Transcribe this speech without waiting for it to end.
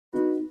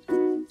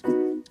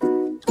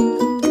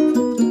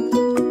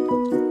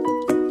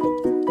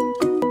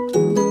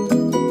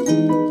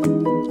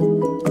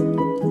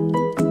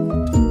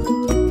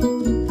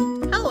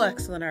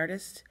Evelyn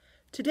Artist.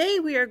 Today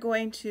we are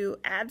going to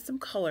add some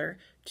color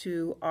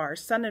to our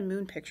sun and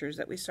moon pictures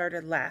that we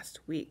started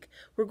last week.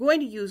 We're going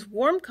to use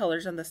warm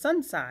colors on the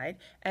sun side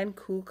and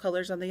cool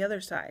colors on the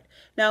other side.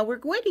 Now we're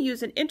going to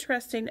use an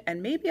interesting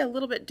and maybe a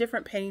little bit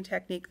different painting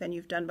technique than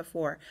you've done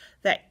before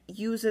that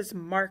uses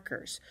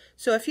markers.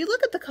 So if you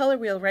look at the color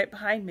wheel right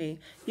behind me,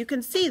 you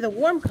can see the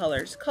warm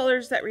colors,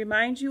 colors that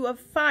remind you of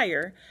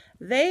fire.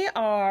 They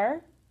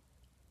are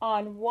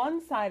on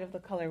one side of the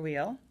color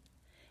wheel,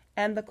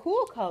 and the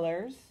cool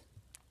colors,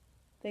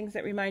 things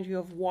that remind you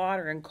of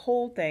water and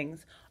cold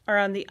things, are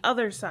on the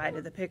other side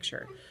of the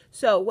picture.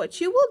 So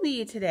what you will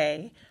need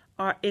today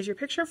is your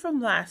picture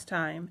from last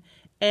time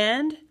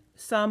and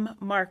some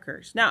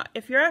markers. Now,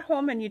 if you're at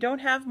home and you don't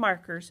have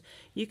markers,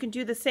 you can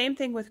do the same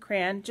thing with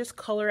crayon. Just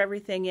color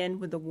everything in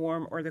with the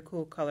warm or the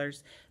cool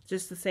colors,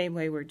 just the same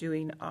way we're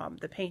doing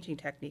the painting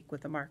technique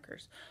with the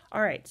markers.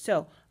 All right,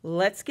 so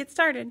let's get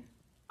started.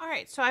 All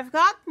right, so I've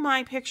got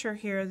my picture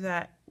here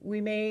that we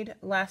made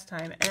last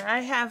time, and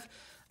I have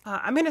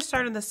I'm going to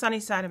start on the sunny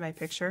side of my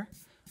picture,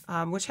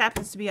 which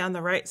happens to be on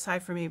the right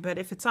side for me, but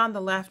if it's on the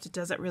left, it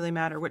doesn't really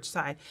matter which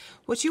side.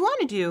 What you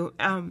want to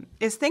do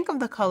is think of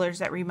the colors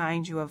that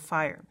remind you of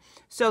fire.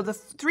 So the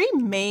three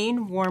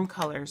main warm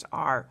colors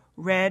are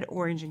red,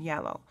 orange, and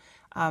yellow.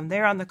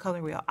 They're on the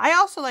color wheel. I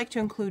also like to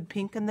include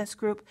pink in this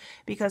group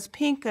because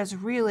pink is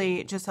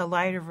really just a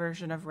lighter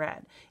version of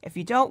red. If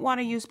you don't want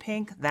to use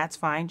pink, that's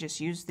fine.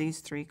 Just use these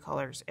three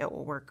colors. It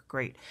will work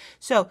great.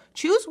 So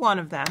choose one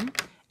of them,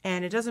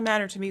 and it doesn't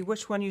matter to me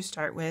which one you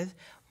start with,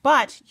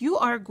 but you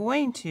are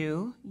going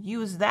to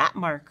use that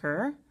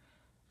marker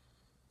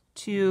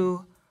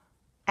to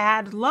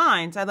add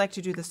lines. I like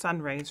to do the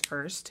sun rays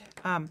first.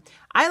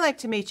 I like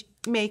to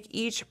make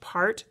each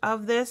part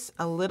of this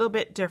a little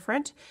bit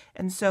different,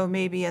 and so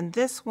maybe in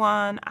this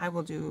one I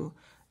will do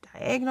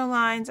diagonal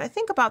lines. I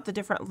think about the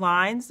different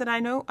lines that I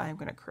know. I'm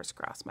going to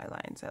crisscross my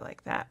lines. I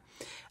like that.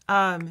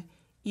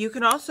 You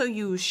can also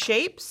use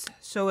shapes,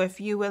 so if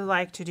you would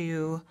like to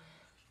do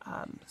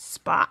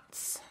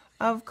spots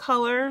of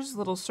colors,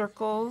 little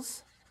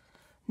circles.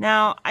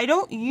 Now, I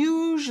don't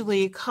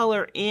usually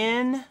color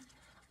in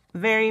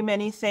very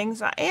many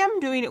things. I am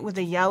doing it with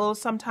the yellow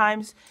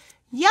sometimes.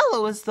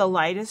 Yellow is the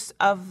lightest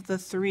of the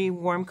three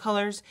warm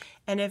colors,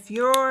 and if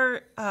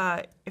you're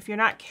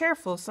not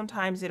careful,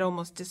 sometimes it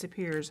almost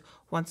disappears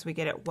once we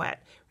get it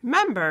wet.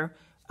 Remember,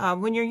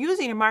 when you're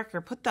using a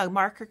marker, put the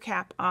marker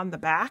cap on the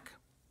back.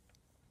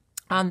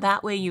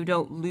 That way you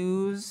don't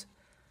lose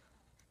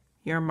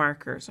your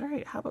markers. All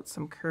right, how about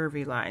some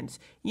curvy lines?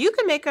 You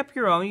can make up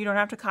your own. You don't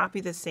have to copy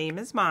the same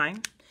as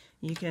mine.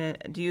 You can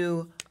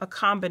do a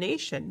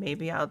combination.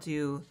 Maybe I'll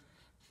do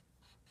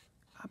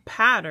a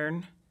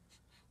pattern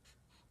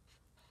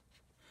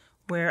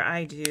where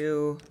I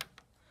do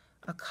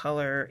a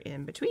color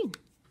in between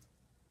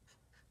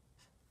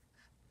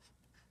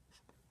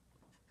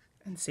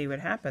and see what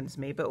happens.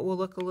 Maybe it will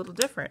look a little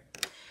different.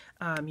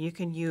 You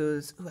can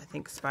use, I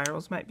think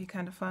spirals might be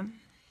kind of fun.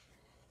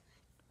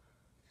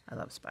 I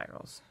love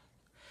spirals.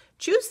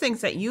 Choose things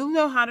that you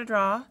know how to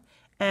draw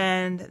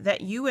and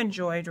that you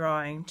enjoy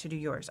drawing to do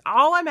yours.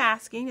 All I'm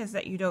asking is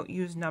that you don't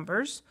use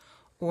numbers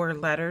or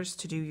letters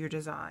to do your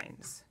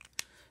designs.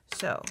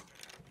 So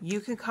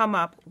you can come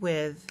up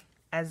with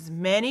as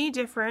many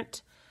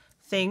different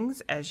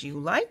things as you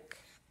like.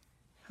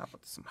 How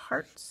about some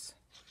hearts?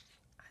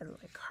 I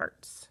like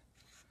hearts.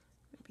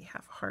 Maybe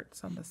have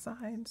hearts on the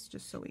sides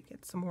just so we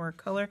get some more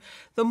color.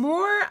 The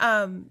more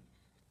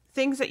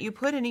things that you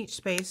put in each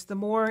space, the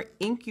more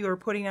ink you are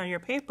putting on your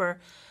paper,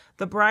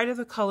 the brighter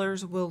the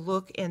colors will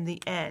look in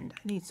the end.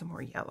 I need some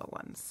more yellow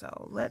ones,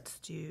 so let's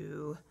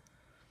do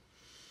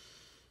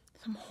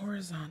some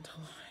horizontal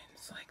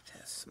lines like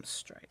this, some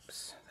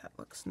stripes. That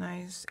looks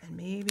nice. And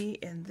maybe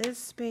in this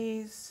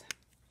space,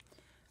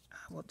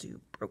 we'll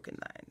do broken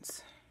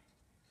lines.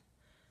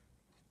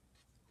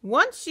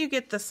 Once you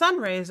get the sun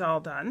rays all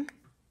done,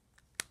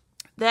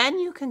 then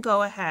you can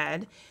go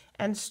ahead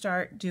and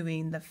start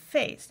doing the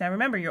face. Now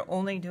remember, you're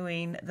only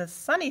doing the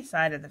sunny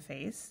side of the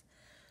face.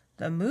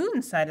 The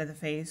moon side of the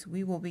face,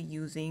 we will be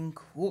using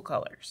cool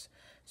colors.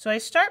 So I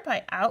start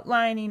by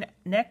outlining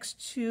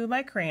next to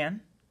my crayon.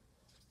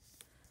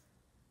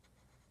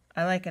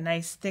 I like a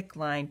nice thick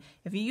line.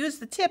 If you use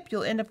the tip,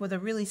 you'll end up with a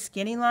really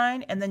skinny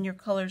line, and then your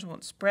colors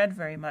won't spread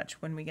very much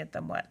when we get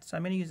them wet. So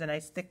I'm going to use a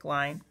nice thick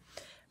line.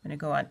 I'm going to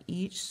go on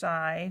each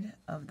side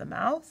of the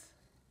mouth,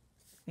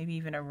 maybe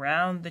even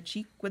around the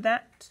cheek with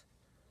that.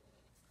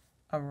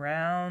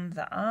 Around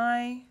the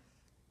eye.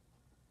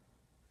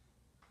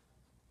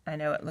 I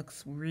know it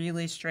looks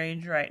really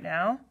strange right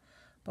now,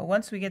 but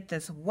once we get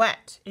this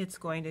wet, it's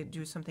going to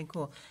do something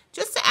cool.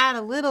 Just to add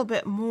a little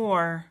bit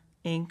more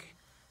ink,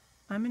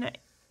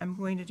 I'm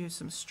going to do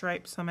some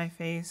stripes on my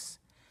face.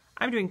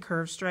 I'm doing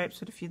curved stripes,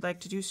 but if you'd like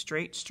to do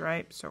straight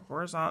stripes or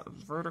horizontal,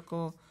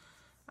 vertical,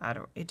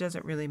 it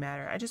doesn't really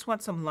matter. I just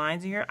want some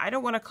lines in here. I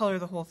don't want to color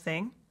the whole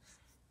thing.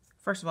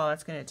 First of all,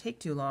 that's going to take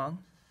too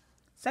long.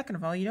 Second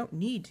of all, you don't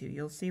need to.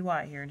 You'll see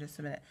why here in just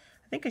a minute.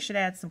 I think I should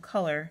add some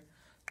color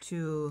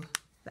to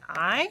the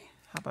eye.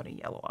 How about a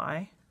yellow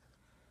eye?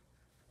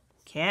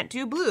 Can't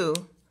do blue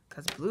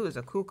because blue is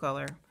a cool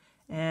color,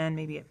 and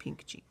maybe a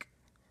pink cheek.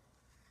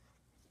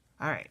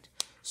 All right,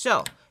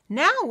 so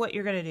now what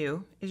you're going to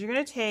do is you're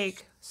going to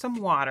take some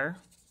water.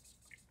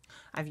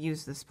 I've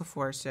used this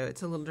before, so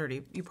it's a little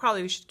dirty. You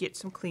probably should get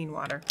some clean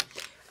water.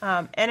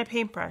 And a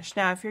paintbrush.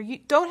 Now, if you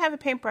don't have a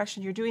paintbrush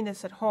and you're doing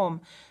this at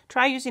home,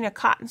 try using a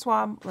cotton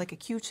swab, like a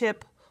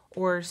Q-tip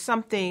or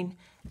something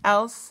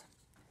else.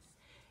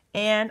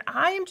 And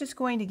I am just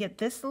going to get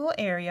this little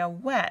area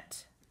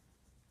wet.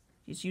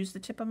 Just use the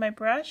tip of my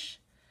brush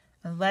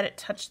and let it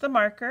touch the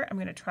marker. I'm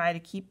going to try to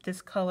keep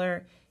this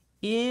color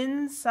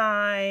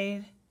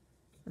inside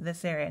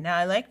this area. Now,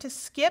 I like to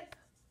skip.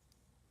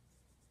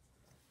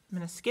 I'm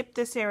going to skip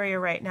this area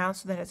right now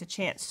so that it has a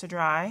chance to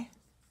dry.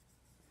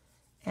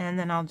 And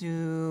then I'll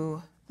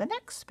do the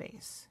next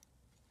space.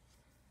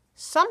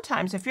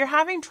 Sometimes if you're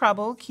having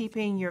trouble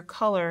keeping your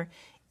color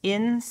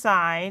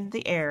inside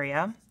the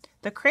area,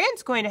 the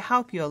crayon's going to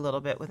help you a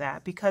little bit with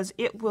that because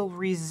it will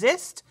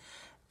resist.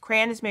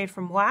 Crayon is made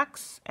from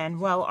wax, and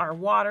well, our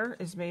water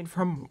is made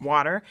from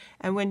water.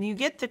 And when you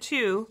get the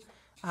two,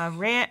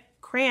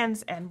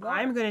 crayons and water,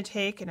 I'm going to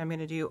take and I'm going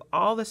to do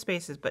all the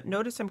spaces, but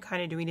notice I'm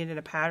kind of doing it in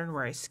a pattern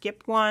where I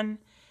skip one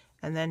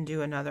and then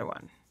do another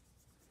one.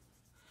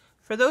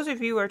 For those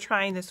of you who are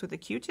trying this with a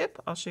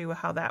Q-tip, I'll show you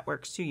how that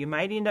works too. You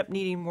might end up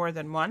needing more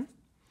than one,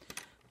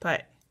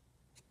 but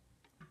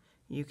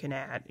you can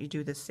add. You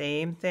do the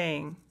same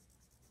thing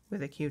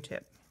with a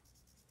Q-tip.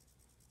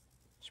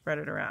 Spread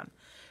it around.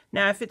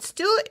 Now, if it's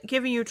still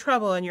giving you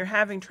trouble and you're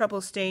having trouble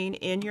staying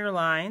in your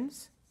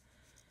lines,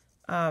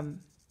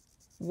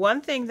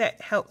 one thing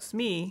that helps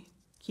me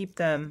keep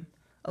them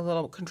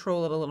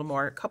control it a little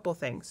more, a couple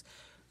things.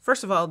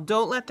 First of all,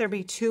 don't let there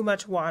be too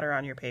much water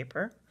on your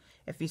paper.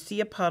 If you see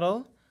a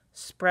puddle,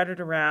 spread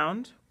it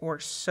around or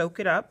soak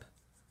it up.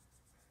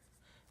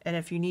 And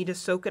if you need to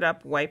soak it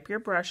up, wipe your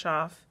brush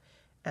off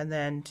and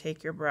then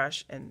take your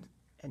brush and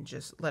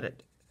just let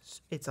it,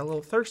 it's a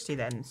little thirsty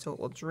then, so it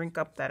will drink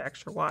up that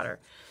extra water.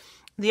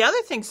 The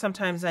other thing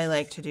sometimes I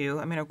like to do,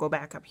 I'm going to go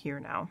back up here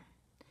now,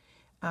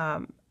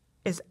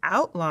 is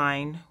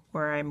outline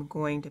where I'm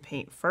going to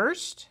paint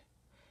first,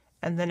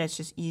 and then it's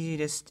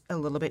just a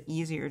little bit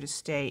easier to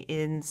stay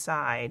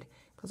inside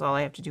because all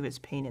I have to do is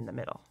paint in the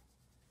middle.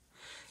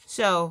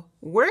 So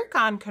work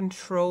on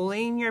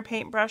controlling your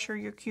paintbrush or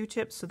your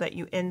Q-tip so that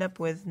you end up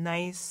with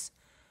nice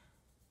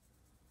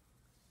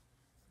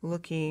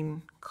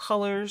looking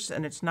colors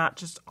and it's not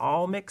just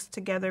all mixed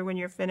together when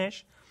you're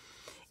finished.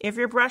 If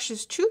your brush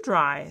is too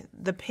dry,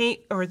 the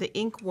paint or the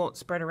ink won't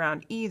spread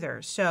around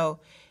either. So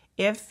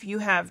if you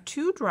have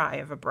too dry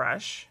of a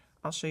brush,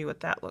 I'll show you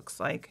what that looks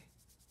like.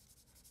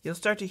 You'll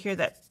start to hear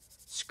that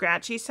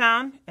scratchy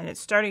sound and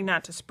it's starting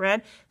not to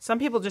spread. Some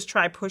people just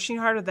try pushing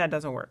harder. That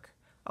doesn't work.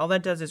 All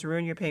that does is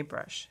ruin your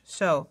paintbrush.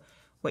 So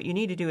what you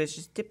need to do is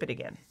just dip it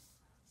again.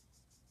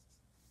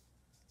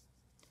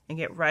 And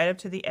get right up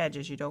to the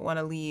edges. You don't want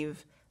to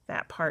leave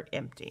that part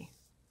empty.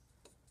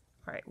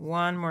 All right,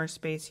 one more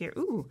space here.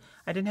 Ooh,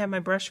 I didn't have my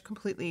brush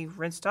completely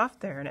rinsed off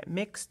there and it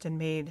mixed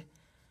and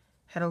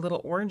had a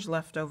little orange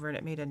left over and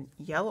it made a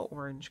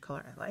yellow-orange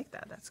color. I like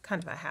that. That's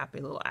kind of a happy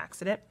little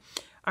accident.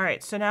 All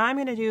right, so now I'm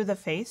going to do the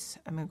face.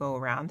 I'm going to go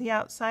around the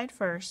outside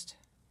first.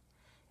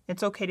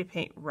 It's okay to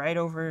paint right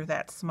over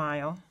that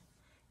smile.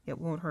 It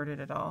won't hurt it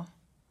at all.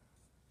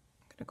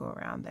 I'm going to go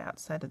around the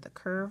outside of the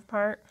curve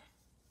part.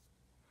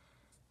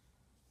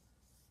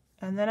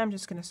 And then I'm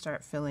just going to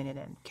start filling it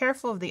in.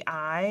 Careful of the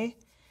eye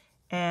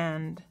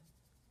and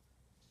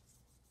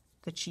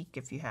the cheek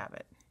if you have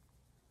it.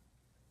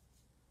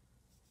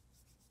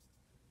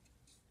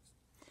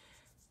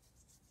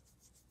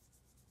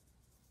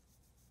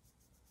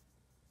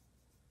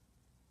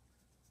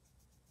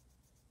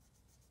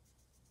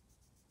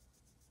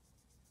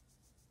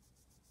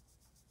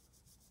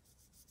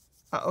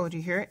 Uh-oh, do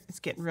you hear it? It's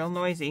getting real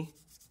noisy.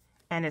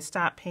 And it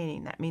stopped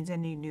painting. That means I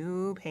need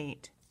new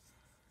paint.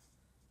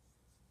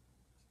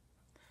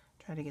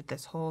 Try to get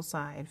this whole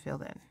side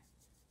filled in.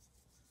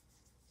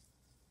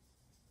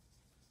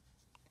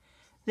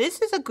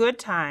 This is a good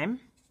time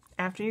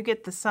after you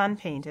get the sun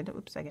painted.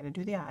 Oops, I got to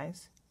do the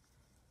eyes.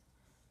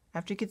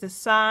 After you get the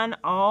sun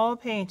all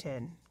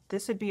painted,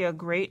 this would be a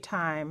great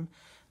time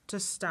to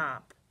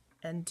stop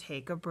and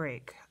take a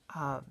break.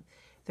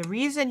 The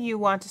reason you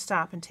want to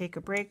stop and take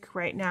a break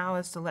right now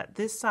is to let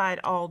this side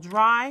all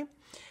dry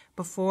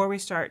before we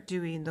start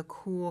doing the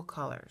cool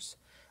colors.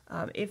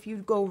 If you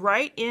go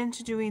right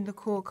into doing the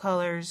cool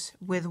colors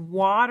with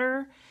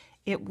water,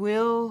 it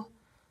will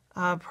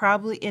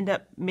probably end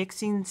up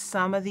mixing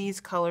some of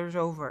these colors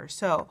over.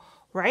 So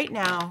right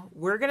now,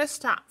 we're going to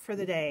stop for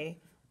the day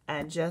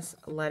and just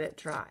let it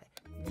dry.